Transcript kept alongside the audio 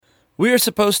We are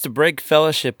supposed to break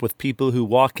fellowship with people who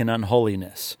walk in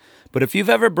unholiness. But if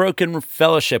you've ever broken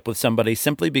fellowship with somebody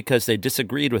simply because they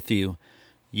disagreed with you,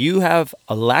 you have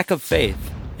a lack of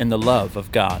faith in the love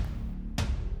of God.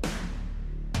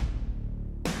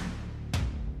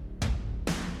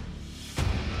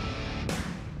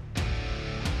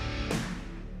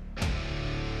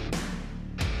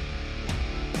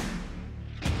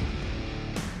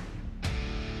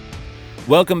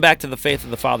 Welcome back to the Faith of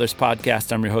the Fathers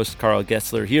podcast. I'm your host, Carl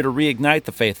Gessler, here to reignite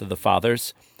the faith of the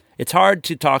Fathers. It's hard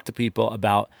to talk to people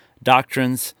about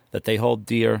doctrines that they hold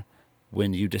dear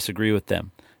when you disagree with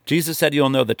them. Jesus said you'll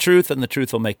know the truth and the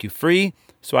truth will make you free.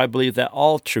 So I believe that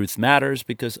all truth matters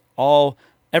because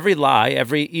every lie,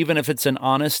 even if it's an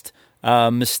honest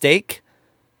mistake,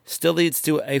 still leads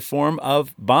to a form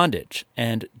of bondage.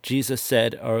 And Jesus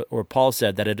said, or Paul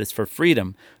said, that it is for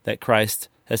freedom that Christ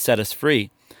has set us free.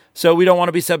 So we don't want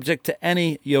to be subject to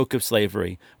any yoke of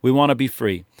slavery. We want to be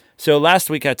free. So last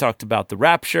week I talked about the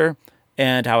rapture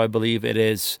and how I believe it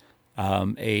is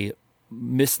a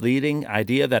misleading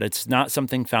idea, that it's not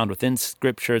something found within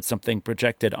Scripture, it's something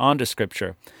projected onto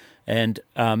Scripture. And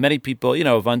many people,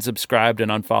 have unsubscribed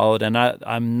and unfollowed, and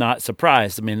I'm not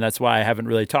surprised. I mean, that's why I haven't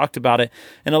really talked about it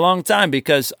in a long time,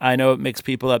 because I know it makes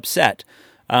people upset.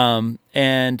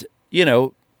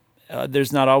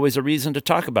 There's not always a reason to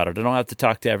talk about it. I don't have to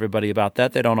talk to everybody about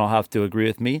that. They don't all have to agree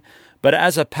with me. But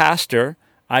as a pastor,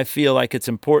 I feel like it's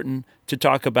important to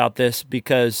talk about this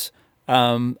because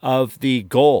of the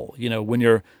goal. When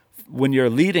you're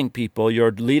leading people,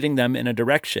 you're leading them in a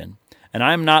direction. And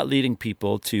I'm not leading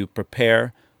people to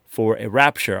prepare for a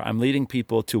rapture. I'm leading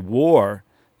people to war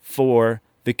for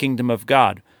the kingdom of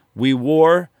God. We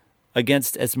war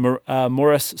against, as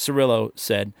Morris Cerullo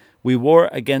said, we war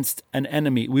against an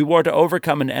enemy. We war to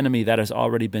overcome an enemy that has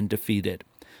already been defeated.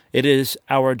 It is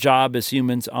our job as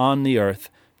humans on the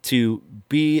earth to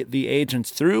be the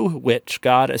agents through which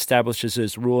God establishes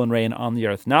his rule and reign on the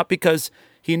earth, not because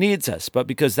he needs us, but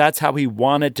because that's how he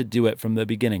wanted to do it from the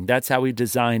beginning. That's how he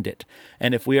designed it.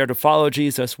 And if we are to follow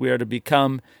Jesus, we are to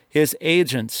become his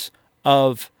agents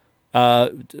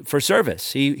for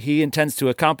service. He intends to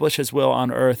accomplish his will on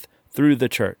earth through the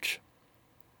church.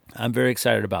 I'm very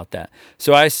excited about that.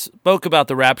 So I spoke about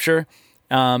the rapture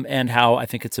and how I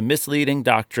think it's a misleading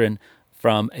doctrine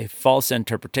from a false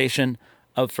interpretation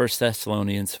of 1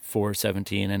 Thessalonians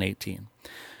 4:17 and 18.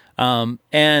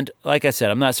 And like I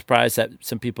said, I'm not surprised that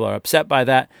some people are upset by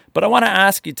that, but I want to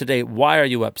ask you today, why are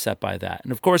you upset by that?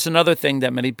 And of course, another thing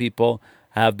that many people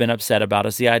have been upset about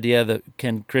is the idea that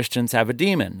can Christians have a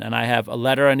demon? And I have a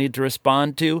letter I need to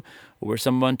respond to where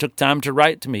someone took time to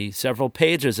write to me several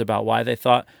pages about why they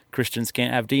thought Christians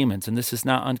can't have demons. And this is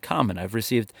not uncommon. I've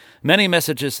received many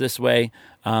messages this way.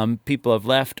 People have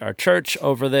left our church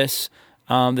over this.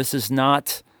 This is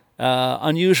not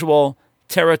unusual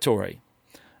territory.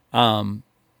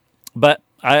 But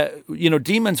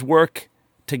demons work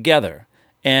together.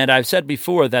 And I've said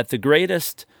before that the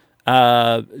greatest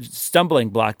stumbling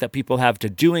block that people have to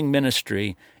doing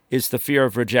ministry is the fear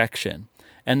of rejection.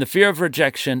 And the fear of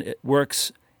rejection, it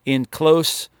works in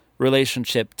close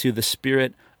relationship to the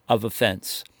spirit of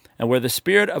offense. And where the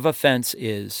spirit of offense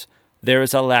is, there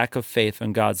is a lack of faith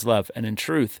in God's love. And in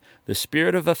truth, the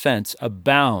spirit of offense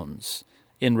abounds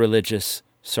in religious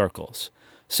circles.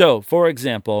 So, for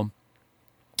example,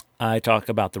 I talk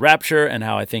about the rapture and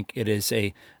how I think it is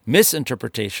a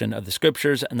misinterpretation of the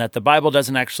Scriptures and that the Bible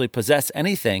doesn't actually possess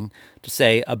anything to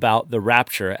say about the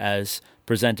rapture as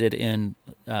presented in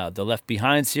the Left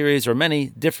Behind series or many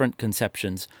different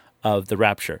conceptions of the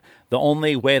rapture. The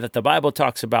only way that the Bible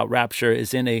talks about rapture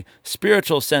is in a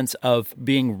spiritual sense of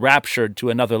being raptured to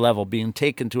another level, being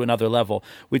taken to another level.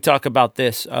 We talk about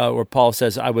this where Paul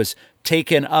says, I was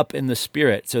taken up in the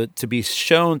Spirit, so to be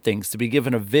shown things, to be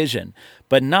given a vision,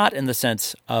 but not in the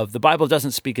sense of, the Bible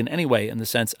doesn't speak in any way in the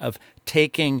sense of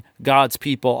taking God's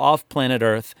people off planet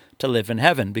Earth to live in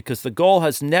heaven, because the goal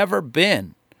has never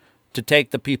been to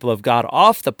take the people of God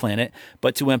off the planet,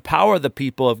 but to empower the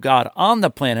people of God on the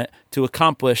planet to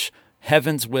accomplish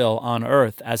heaven's will on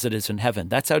earth as it is in heaven.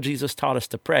 That's how Jesus taught us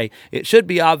to pray. It should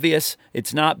be obvious.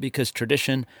 It's not, because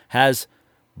tradition has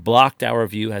blocked our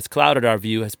view, has clouded our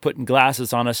view, has put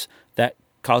glasses on us that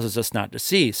causes us not to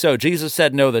see. So Jesus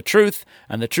said, know the truth,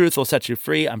 and the truth will set you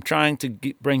free. I'm trying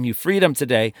to bring you freedom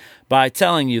today by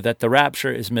telling you that the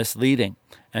rapture is misleading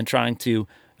and trying to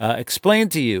explain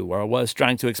to you, or was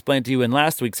trying to explain to you in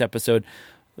last week's episode,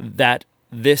 that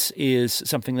this is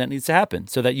something that needs to happen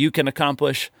so that you can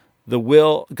accomplish the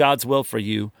will, God's will for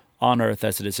you on earth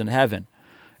as it is in heaven.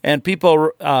 And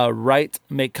people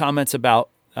make comments about,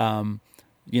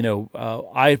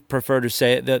 I prefer to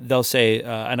say that they'll say,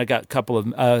 and I got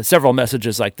several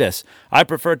messages like this. I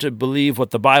prefer to believe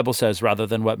what the Bible says rather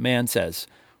than what man says,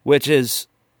 which is,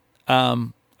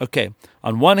 okay.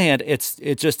 On one hand, it's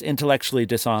just intellectually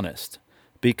dishonest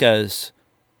because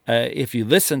if you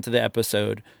listen to the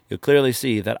episode, you'll clearly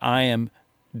see that I am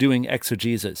doing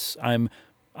exegesis.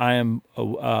 I am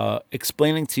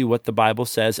explaining to you what the Bible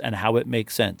says and how it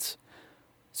makes sense.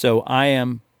 So I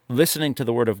am listening to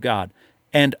the Word of God.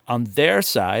 And on their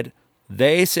side,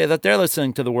 they say that they're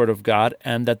listening to the Word of God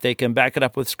and that they can back it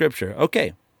up with Scripture.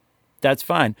 Okay, that's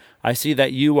fine. I see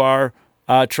that you are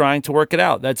trying to work it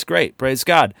out. That's great. Praise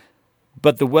God.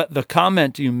 But the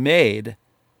comment you made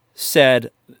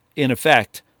said, in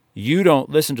effect, you don't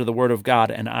listen to the Word of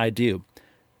God and I do.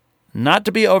 Not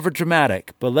to be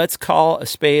overdramatic, but let's call a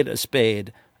spade a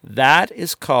spade. That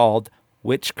is called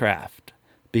witchcraft,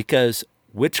 because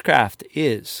witchcraft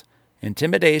is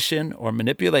intimidation or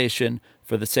manipulation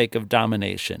for the sake of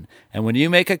domination. And when you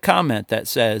make a comment that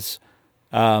says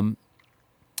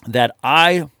that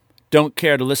I don't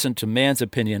care to listen to man's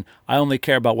opinion, I only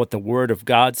care about what the Word of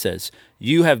God says,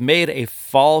 you have made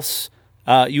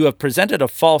you have presented a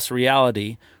false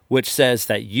reality which says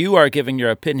that you are giving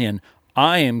your opinion,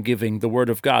 I am giving the Word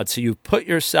of God. So you put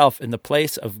yourself in the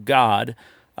place of God,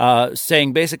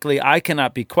 saying basically, I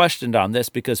cannot be questioned on this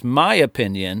because my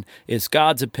opinion is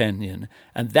God's opinion.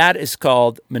 And that is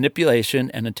called manipulation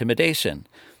and intimidation.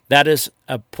 That is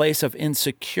a place of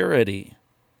insecurity.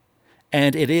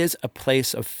 And it is a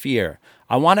place of fear.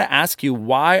 I want to ask you,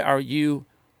 why are you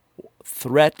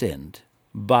threatened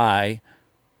by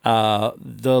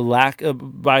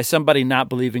by somebody not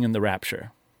believing in the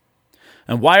rapture?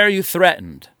 And why are you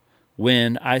threatened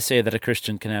when I say that a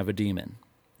Christian can have a demon?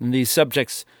 And these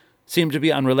subjects seem to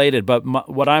be unrelated, but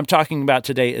what I'm talking about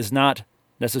today is not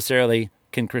necessarily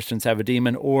can Christians have a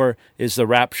demon or is the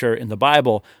rapture in the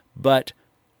Bible, but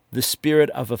the spirit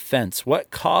of offense.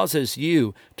 What causes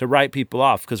you to write people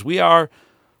off? Because we are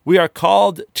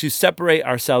called to separate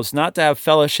ourselves, not to have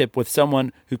fellowship with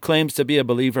someone who claims to be a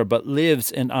believer but lives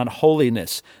in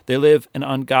unholiness. They live in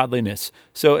ungodliness.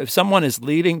 So if someone is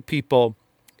leading people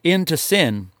into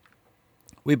sin,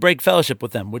 we break fellowship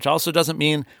with them, which also doesn't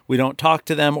mean we don't talk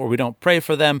to them or we don't pray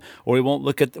for them or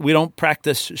we don't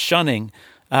practice shunning.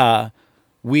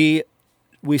 We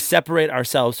separate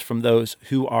ourselves from those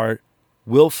who are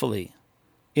willfully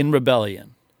in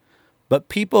rebellion. But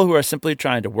people who are simply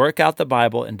trying to work out the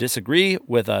Bible and disagree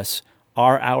with us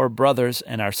are our brothers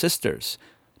and our sisters.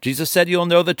 Jesus said, you'll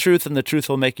know the truth and the truth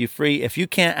will make you free. If you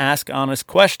can't ask honest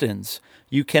questions,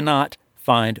 you cannot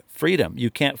find freedom.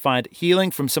 You can't find healing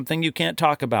from something you can't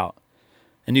talk about.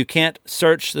 And you can't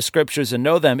search the Scriptures and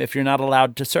know them if you're not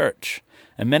allowed to search.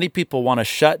 And many people want to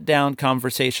shut down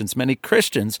conversations. Many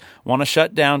Christians want to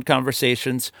shut down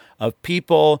conversations of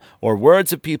people or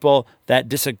words of people that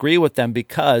disagree with them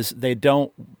because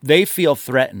they feel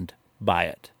threatened by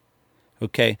it.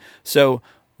 Okay? So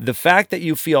the fact that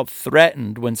you feel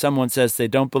threatened when someone says they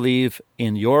don't believe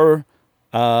in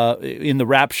in the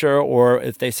rapture, or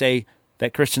if they say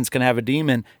that Christians can have a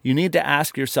demon, you need to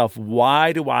ask yourself,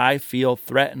 why do I feel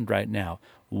threatened right now?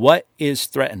 What is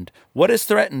threatened? What is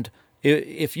threatened?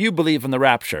 If you believe in the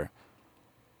rapture,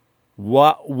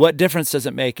 what difference does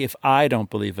it make if I don't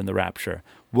believe in the rapture?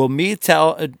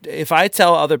 If I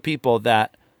tell other people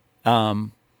that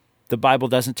the Bible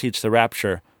doesn't teach the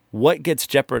rapture, what gets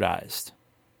jeopardized?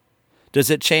 Does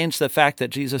it change the fact that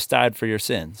Jesus died for your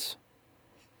sins?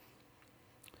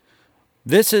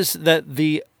 This is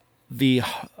the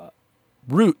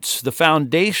roots, the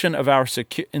foundation of our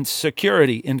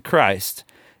security in Christ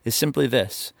is simply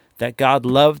this, that God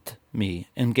loved me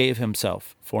and gave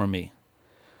himself for me.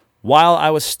 While I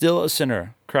was still a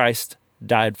sinner, Christ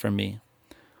died for me.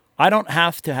 I don't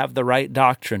have to have the right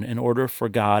doctrine in order for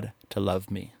God to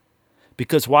love me,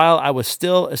 because while I was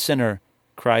still a sinner,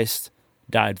 Christ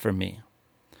died for me.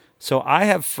 So I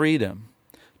have freedom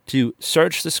to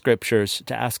search the Scriptures,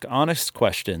 to ask honest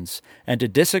questions, and to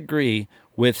disagree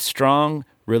with strong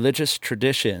religious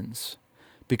traditions,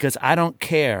 because I don't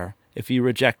care if you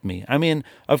reject me. I mean,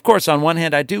 of course, on one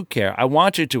hand, I do care. I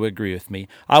want you to agree with me.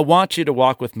 I want you to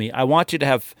walk with me. I want you to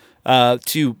have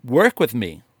to work with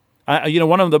me.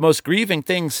 One of the most grieving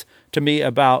things to me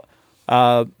about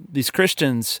these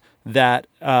Christians that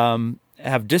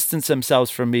have distanced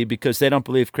themselves from me because they don't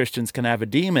believe Christians can have a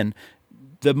demon,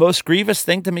 the most grievous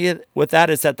thing to me with that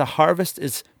is that the harvest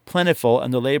is plentiful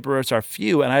and the laborers are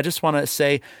few. And I just want to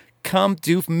say, come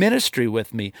do ministry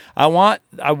with me. I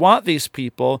want these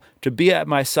people to be at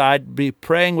my side, be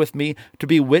praying with me, to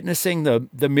be witnessing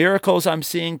the miracles I'm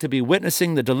seeing, to be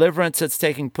witnessing the deliverance that's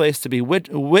taking place, to be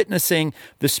witnessing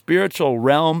the spiritual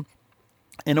realm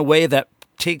in a way that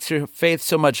takes your faith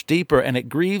so much deeper. And it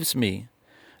grieves me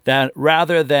that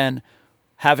rather than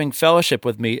having fellowship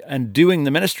with me and doing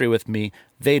the ministry with me,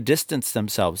 they distance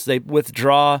themselves. They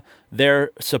withdraw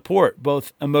their support,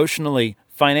 both emotionally,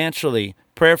 financially,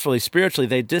 prayerfully, spiritually.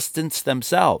 They distance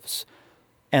themselves.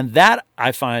 And that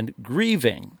I find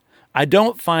grieving. I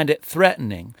don't find it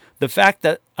threatening. The fact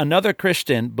that another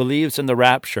Christian believes in the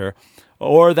rapture,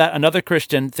 or that another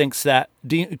Christian thinks that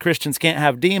Christians can't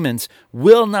have demons,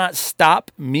 will not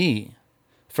stop me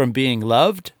from being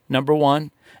loved, number one,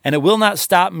 and it will not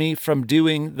stop me from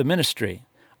doing the ministry.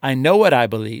 I know what I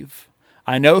believe.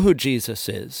 I know who Jesus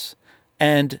is.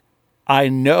 And I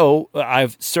know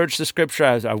I've searched the scripture,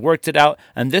 I've worked it out,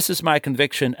 and this is my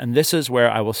conviction, and this is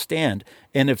where I will stand.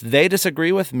 And if they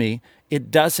disagree with me, it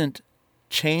doesn't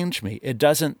change me. It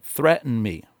doesn't threaten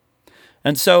me.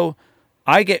 And so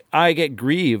I get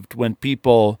grieved when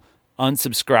people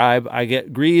unsubscribe. I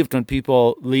get grieved when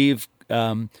people leave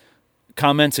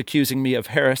comments accusing me of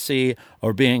heresy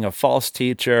or being a false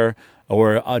teacher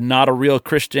or not a real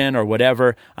Christian or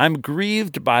whatever. I'm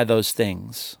grieved by those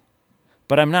things,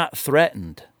 but I'm not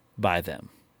threatened by them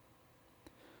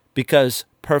because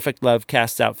perfect love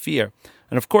casts out fear.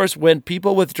 And of course, when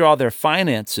people withdraw their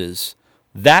finances,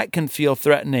 that can feel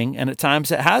threatening, and at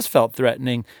times it has felt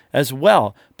threatening as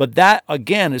well. But that,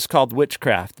 again, is called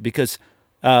witchcraft because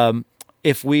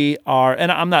if we are,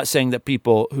 and I'm not saying that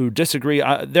people who disagree,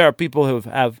 there are people who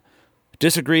have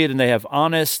disagreed and they have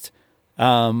honest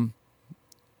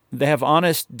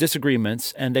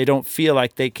disagreements, and they don't feel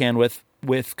like they can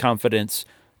with confidence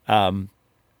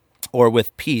or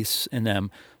with peace in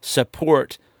them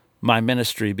support my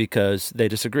ministry because they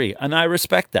disagree. And I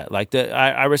respect that.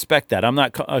 I respect that. I'm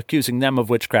not accusing them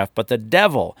of witchcraft, but the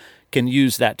devil can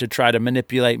use that to try to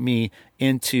manipulate me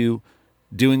into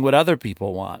doing what other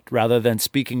people want rather than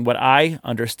speaking what I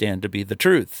understand to be the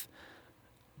truth.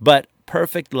 But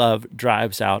perfect love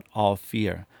drives out all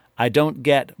fear. I don't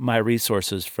get my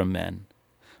resources from men.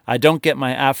 I don't get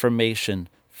my affirmation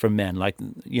from men.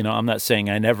 I'm not saying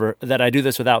that I do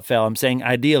this without fail. I'm saying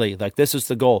ideally, this is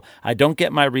the goal. I don't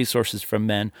get my resources from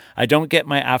men. I don't get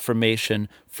my affirmation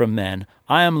from men.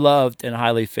 I am loved and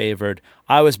highly favored.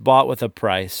 I was bought with a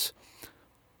price.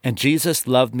 And Jesus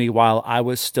loved me while I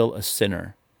was still a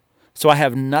sinner. So I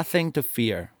have nothing to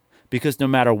fear because no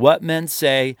matter what men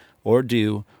say or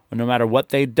do, or no matter what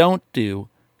they don't do,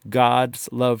 God's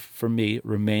love for me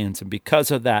remains. And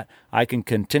because of that, I can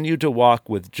continue to walk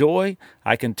with joy.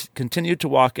 I can continue to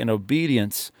walk in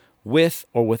obedience with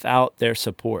or without their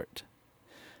support.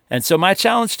 And so my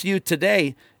challenge to you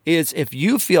today is if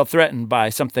you feel threatened by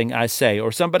something I say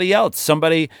or somebody else,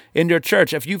 somebody in your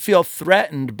church, if you feel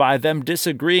threatened by them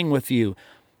disagreeing with you,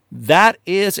 that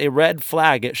is a red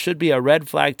flag. It should be a red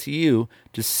flag to you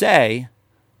to say,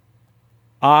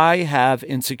 I have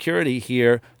insecurity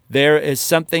here. There is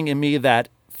something in me that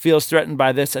feels threatened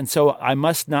by this, and so I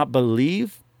must not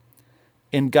believe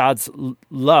in God's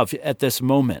love at this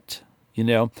moment,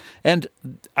 And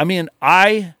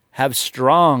I have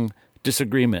strong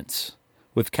disagreements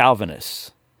with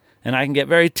Calvinists, and I can get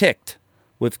very ticked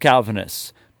with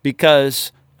Calvinists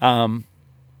because I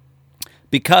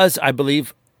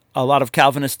believe a lot of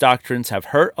Calvinist doctrines have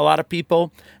hurt a lot of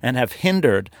people and have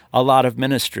hindered a lot of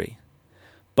ministry.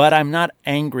 But I'm not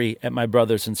angry at my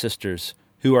brothers and sisters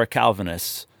who are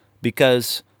Calvinists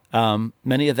because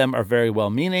many of them are very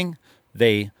well-meaning.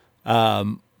 They're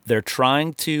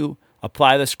trying to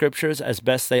apply the scriptures as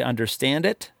best they understand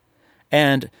it.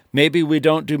 And maybe we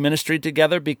don't do ministry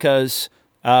together because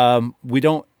we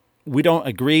don't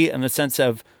agree in the sense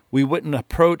of we wouldn't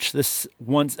approach this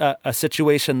a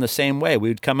situation the same way. We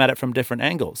would come at it from different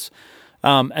angles.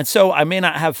 And so I may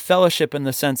not have fellowship in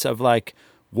the sense of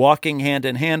walking hand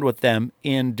in hand with them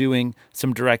in doing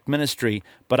some direct ministry,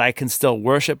 but I can still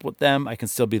worship with them. I can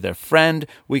still be their friend.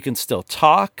 We can still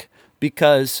talk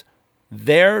because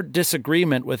their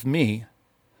disagreement with me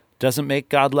doesn't make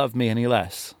God love me any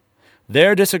less.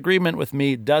 Their disagreement with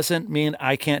me doesn't mean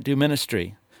I can't do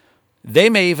ministry. They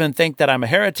may even think that I'm a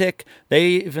heretic. They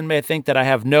even may think that I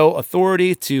have no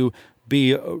authority to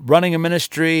be running a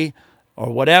ministry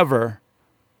or whatever,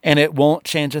 and it won't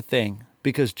change a thing.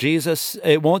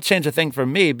 It won't change a thing for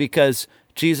me because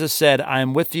Jesus said, I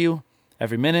am with you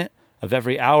every minute of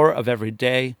every hour of every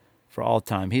day for all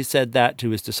time. He said that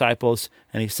to his disciples,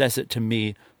 and he says it to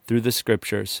me through the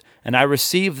scriptures. And I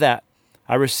receive that.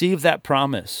 I receive that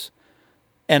promise.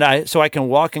 So I can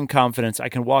walk in confidence. I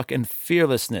can walk in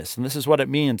fearlessness. And this is what it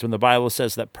means when the Bible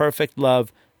says that perfect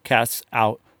love casts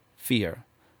out fear.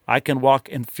 I can walk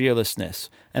in fearlessness,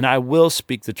 and I will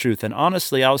speak the truth. And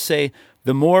honestly, I'll say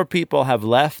the more people have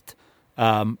left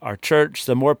our church,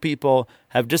 the more people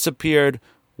have disappeared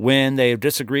when they have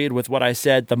disagreed with what I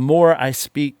said, the more I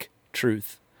speak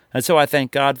truth. And so I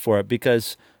thank God for it,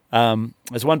 because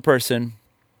as one person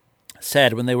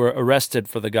said when they were arrested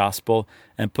for the gospel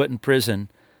and put in prison,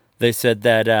 they said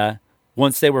that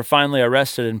once they were finally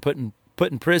arrested and put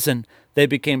in prison, they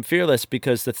became fearless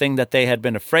because the thing that they had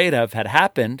been afraid of had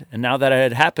happened, and now that it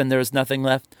had happened, there was nothing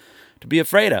left to be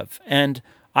afraid of. And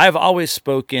I've always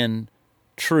spoken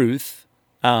truth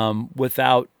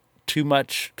without too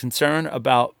much concern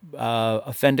about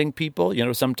offending people,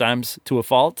 sometimes to a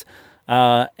fault.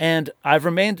 And I've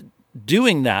remained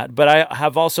doing that, but I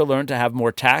have also learned to have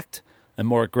more tact and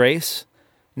more grace.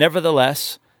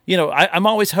 Nevertheless, I'm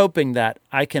always hoping that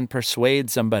I can persuade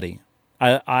somebody.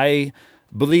 I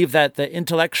believe that the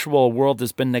intellectual world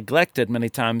has been neglected many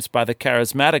times by the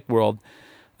charismatic world,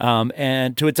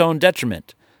 and to its own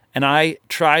detriment. And I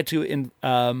try to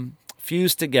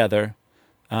fuse together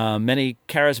many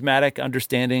charismatic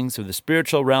understandings of the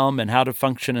spiritual realm and how to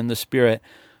function in the spirit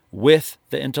with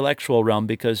the intellectual realm,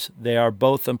 because they are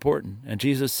both important. And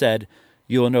Jesus said,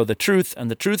 you will know the truth,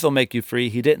 and the truth will make you free.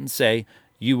 He didn't say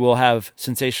you will have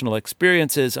sensational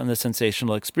experiences, and the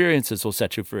sensational experiences will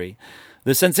set you free.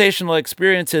 The sensational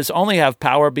experiences only have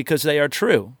power because they are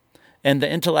true, and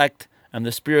the intellect and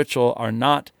the spiritual are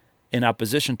not in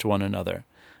opposition to one another.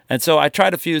 And so I try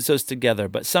to fuse those together,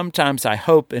 but sometimes I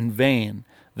hope in vain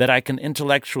that I can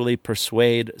intellectually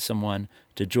persuade someone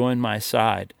to join my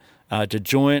side,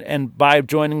 and by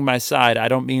joining my side, I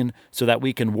don't mean so that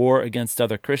we can war against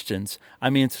other Christians. I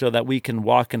mean so that we can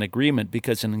walk in agreement,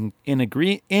 because in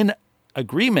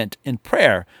agreement in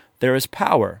prayer, there is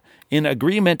power. In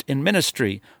agreement in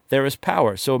ministry, there is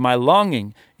power. So my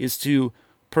longing is to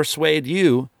persuade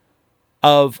you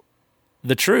of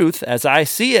the truth as I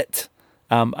see it.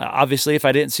 Obviously, if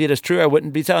I didn't see it as true, I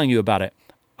wouldn't be telling you about it.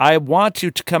 I want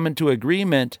you to come into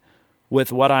agreement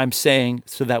with what I'm saying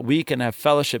so that we can have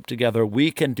fellowship together,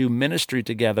 we can do ministry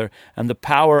together, and the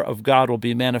power of God will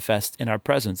be manifest in our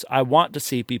presence. I want to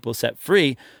see people set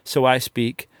free, so I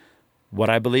speak what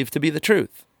I believe to be the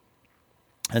truth.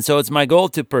 And so it's my goal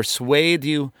to persuade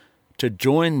you to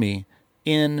join me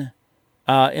in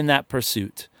that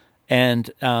pursuit. And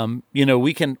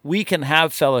we can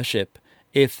have fellowship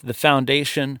if the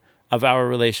foundation of our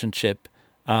relationship,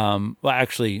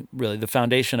 really the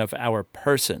foundation of our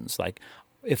persons. Like,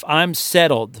 if I'm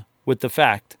settled with the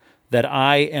fact that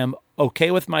I am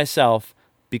okay with myself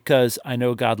because I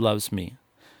know God loves me.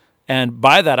 And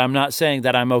by that, I'm not saying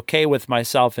that I'm okay with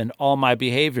myself in all my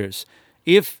behaviors.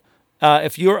 If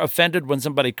you're offended when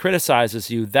somebody criticizes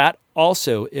you, that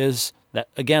also is, that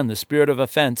again, the spirit of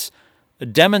offense,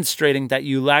 demonstrating that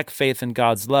you lack faith in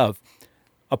God's love.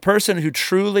 A person who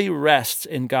truly rests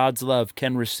in God's love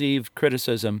can receive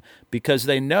criticism because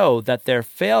they know that their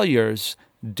failures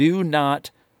do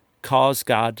not cause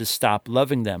God to stop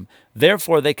loving them.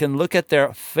 Therefore, they can look at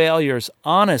their failures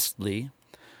honestly.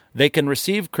 They can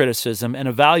receive criticism and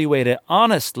evaluate it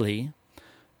honestly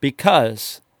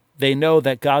because they know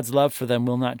that God's love for them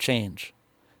will not change.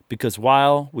 Because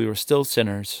while we were still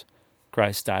sinners,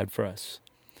 Christ died for us.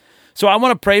 So I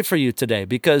want to pray for you today,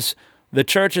 because the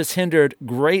church is hindered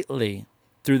greatly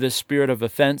through the spirit of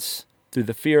offense, through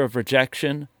the fear of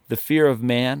rejection, the fear of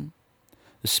man,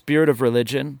 the spirit of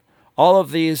religion. All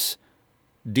of these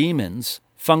demons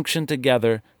function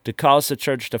together to cause the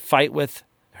church to fight with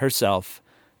herself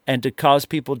and to cause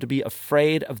people to be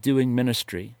afraid of doing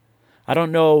ministry. I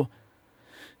don't know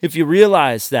if you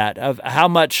realize that, of how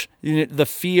much the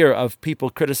fear of people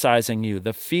criticizing you,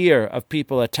 the fear of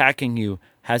people attacking you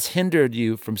has hindered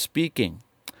you from speaking.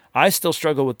 I still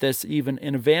struggle with this even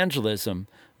in evangelism,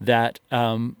 that,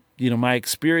 my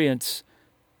experience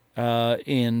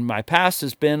in my past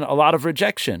has been a lot of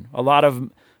rejection, a lot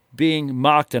of being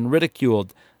mocked and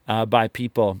ridiculed by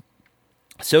people.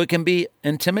 So it can be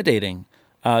intimidating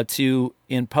to,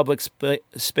 in public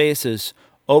spaces,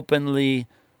 openly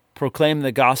proclaim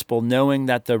the gospel, knowing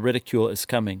that the ridicule is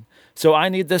coming. So I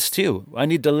need this too. I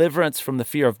need deliverance from the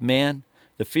fear of man,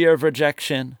 the fear of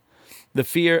rejection, the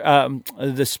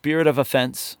spirit of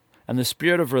offense, and the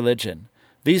spirit of religion.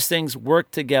 These things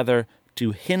work together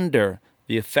to hinder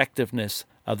the effectiveness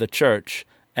of the church,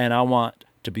 and I want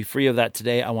to be free of that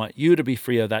today. I want you to be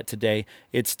free of that today.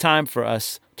 It's time for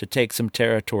us to take some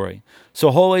territory.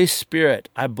 So Holy Spirit,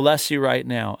 I bless you right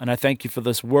now, and I thank you for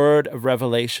this word of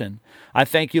revelation. I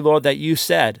thank you, Lord, that you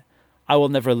said, I will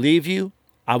never leave you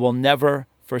I will never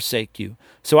forsake you.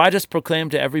 So I just proclaim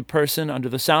to every person under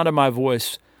the sound of my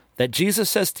voice that Jesus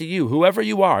says to you, whoever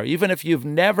you are, even if you've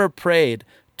never prayed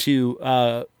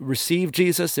to receive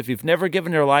Jesus, if you've never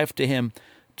given your life to him,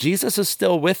 Jesus is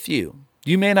still with you.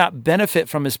 You may not benefit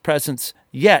from his presence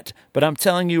yet, but I'm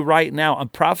telling you right now, I'm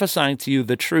prophesying to you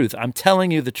the truth. I'm telling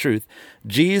you the truth.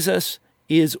 Jesus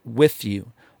is with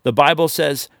you. The Bible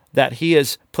says that he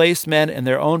has placed men in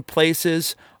their own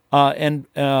places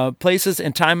places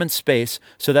in time and space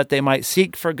so that they might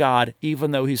seek for God,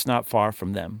 even though he's not far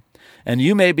from them. And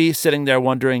you may be sitting there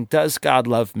wondering, does God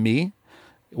love me?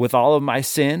 With all of my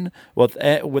sin, with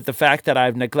the fact that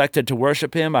I've neglected to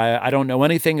worship him, I don't know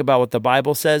anything about what the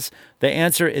Bible says. The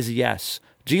answer is yes.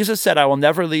 Jesus said, I will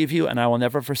never leave you and I will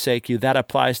never forsake you. That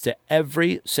applies to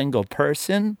every single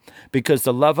person because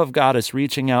the love of God is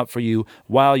reaching out for you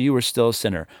while you are still a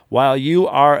sinner. While you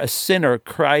are a sinner,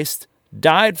 Christ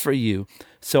died for you.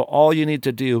 So all you need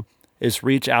to do is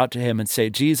reach out to him and say,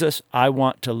 Jesus, I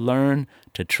want to learn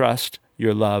to trust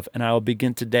your love. And I will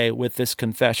begin today with this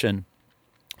confession.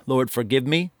 Lord, forgive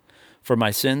me for my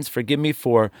sins. Forgive me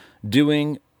for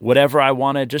doing whatever I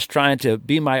wanted, just trying to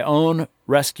be my own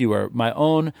rescuer, my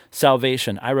own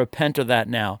salvation. I repent of that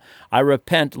now. I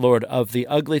repent, Lord, of the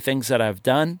ugly things that I've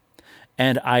done,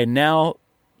 and I now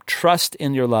trust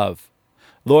in your love.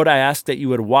 Lord, I ask that you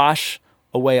would wash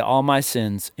away all my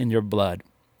sins in your blood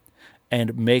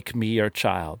and make me your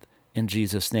child in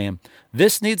Jesus' name.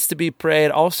 This needs to be prayed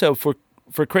also for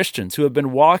Christians who have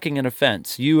been walking in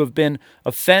offense. You have been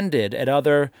offended at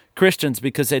other Christians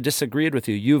because they disagreed with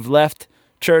you. You've left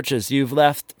churches, you've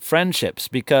left friendships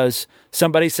because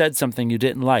somebody said something you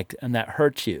didn't like and that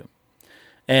hurt you.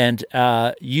 And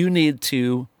you need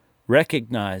to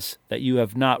recognize that you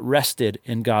have not rested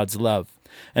in God's love.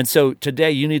 And so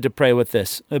today you need to pray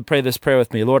this prayer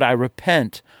with me. Lord, I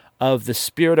repent of the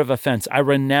spirit of offense. I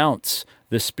renounce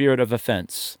the spirit of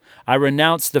offense. I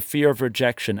renounce the fear of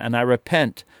rejection, and I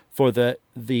repent for the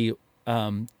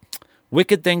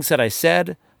wicked things that I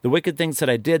said, the wicked things that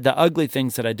I did, the ugly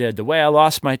things that I did, the way I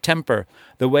lost my temper,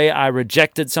 the way I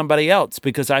rejected somebody else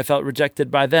because I felt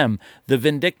rejected by them, the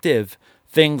vindictive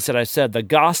things that I said, the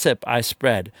gossip I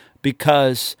spread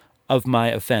because of my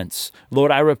offense.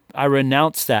 Lord, I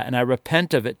renounce that, and I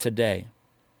repent of it today.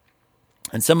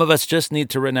 And some of us just need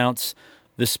to renounce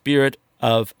the spirit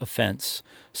of offense.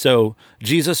 So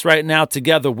Jesus, right now,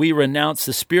 together, we renounce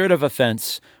the spirit of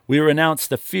offense. We renounce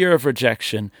the fear of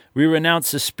rejection. We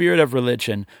renounce the spirit of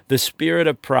religion, the spirit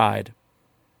of pride,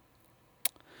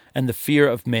 and the fear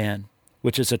of man,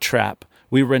 which is a trap.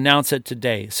 We renounce it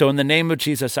today. So in the name of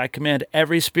Jesus, I command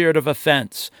every spirit of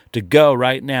offense to go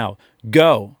right now.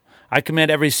 Go. I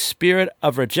command every spirit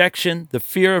of rejection, the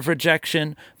fear of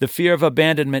rejection, the fear of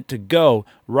abandonment to go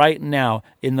right now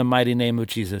in the mighty name of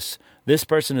Jesus. This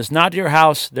person is not your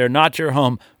house. They're not your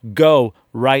home. Go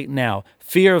right now.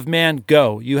 Fear of man,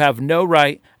 go. You have no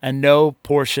right and no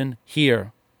portion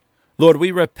here. Lord,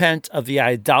 we repent of the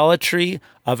idolatry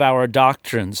of our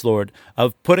doctrines, Lord,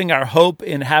 of putting our hope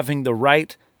in having the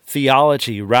right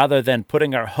theology rather than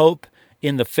putting our hope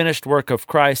in the finished work of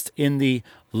Christ, in the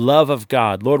love of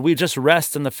God. Lord, we just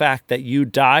rest in the fact that you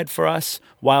died for us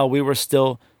while we were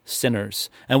still sinners.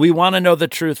 And we want to know the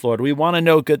truth, Lord. We want to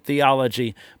know good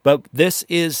theology, but this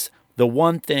is the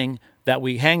one thing that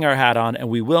we hang our hat on and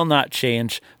we will not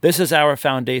change. This is our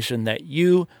foundation, that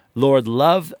you, Lord,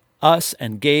 love us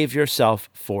and gave yourself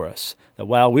for us, that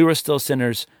while we were still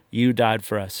sinners, you died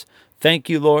for us. Thank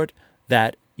you, Lord,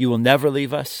 that you will never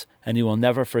leave us and you will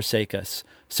never forsake us.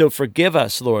 So forgive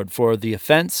us, Lord, for the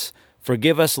offense.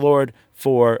 Forgive us, Lord,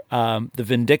 for the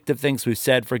vindictive things we've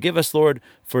said. Forgive us, Lord,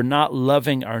 for not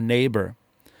loving our neighbor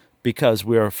because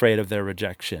we're afraid of their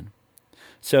rejection.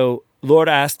 So, Lord,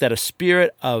 I ask that a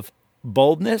spirit of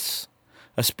boldness,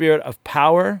 a spirit of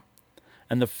power,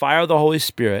 and the fire of the Holy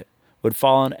Spirit would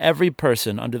fall on every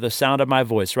person under the sound of my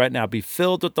voice right now. Be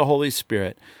filled with the Holy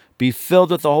Spirit. Be filled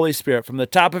with the Holy Spirit from the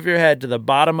top of your head to the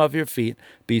bottom of your feet.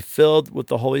 Be filled with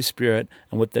the Holy Spirit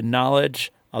and with the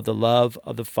knowledge of the love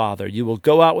of the Father. You will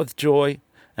go out with joy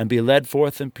and be led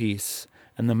forth in peace,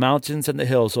 and the mountains and the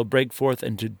hills will break forth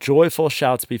into joyful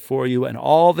shouts before you, and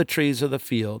all the trees of the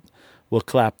field will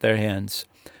clap their hands,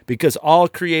 because all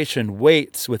creation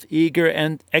waits with eager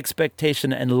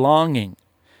expectation and longing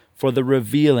for the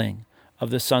revealing of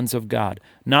the sons of God,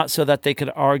 not so that they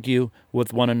could argue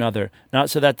with one another, not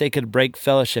so that they could break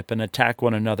fellowship and attack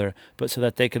one another, but so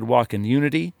that they could walk in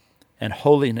unity and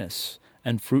holiness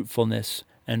and fruitfulness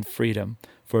and freedom.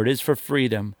 For it is for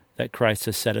freedom that Christ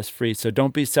has set us free. So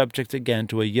don't be subject again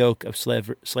to a yoke of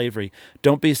slavery.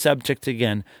 Don't be subject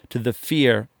again to the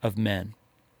fear of men.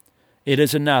 It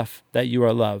is enough that you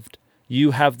are loved.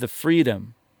 You have the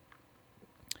freedom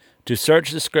to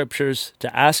search the scriptures,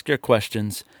 to ask your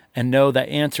questions, and know that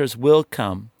answers will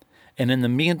come. And in the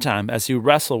meantime, as you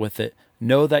wrestle with it,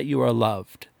 know that you are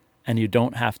loved and you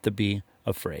don't have to be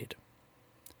afraid.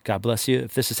 God bless you.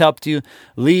 If this has helped you,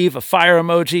 leave a fire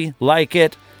emoji, like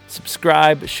it,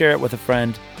 subscribe, share it with a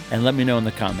friend, and let me know in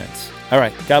the comments. All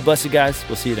right. God bless you guys.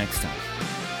 We'll see you next time.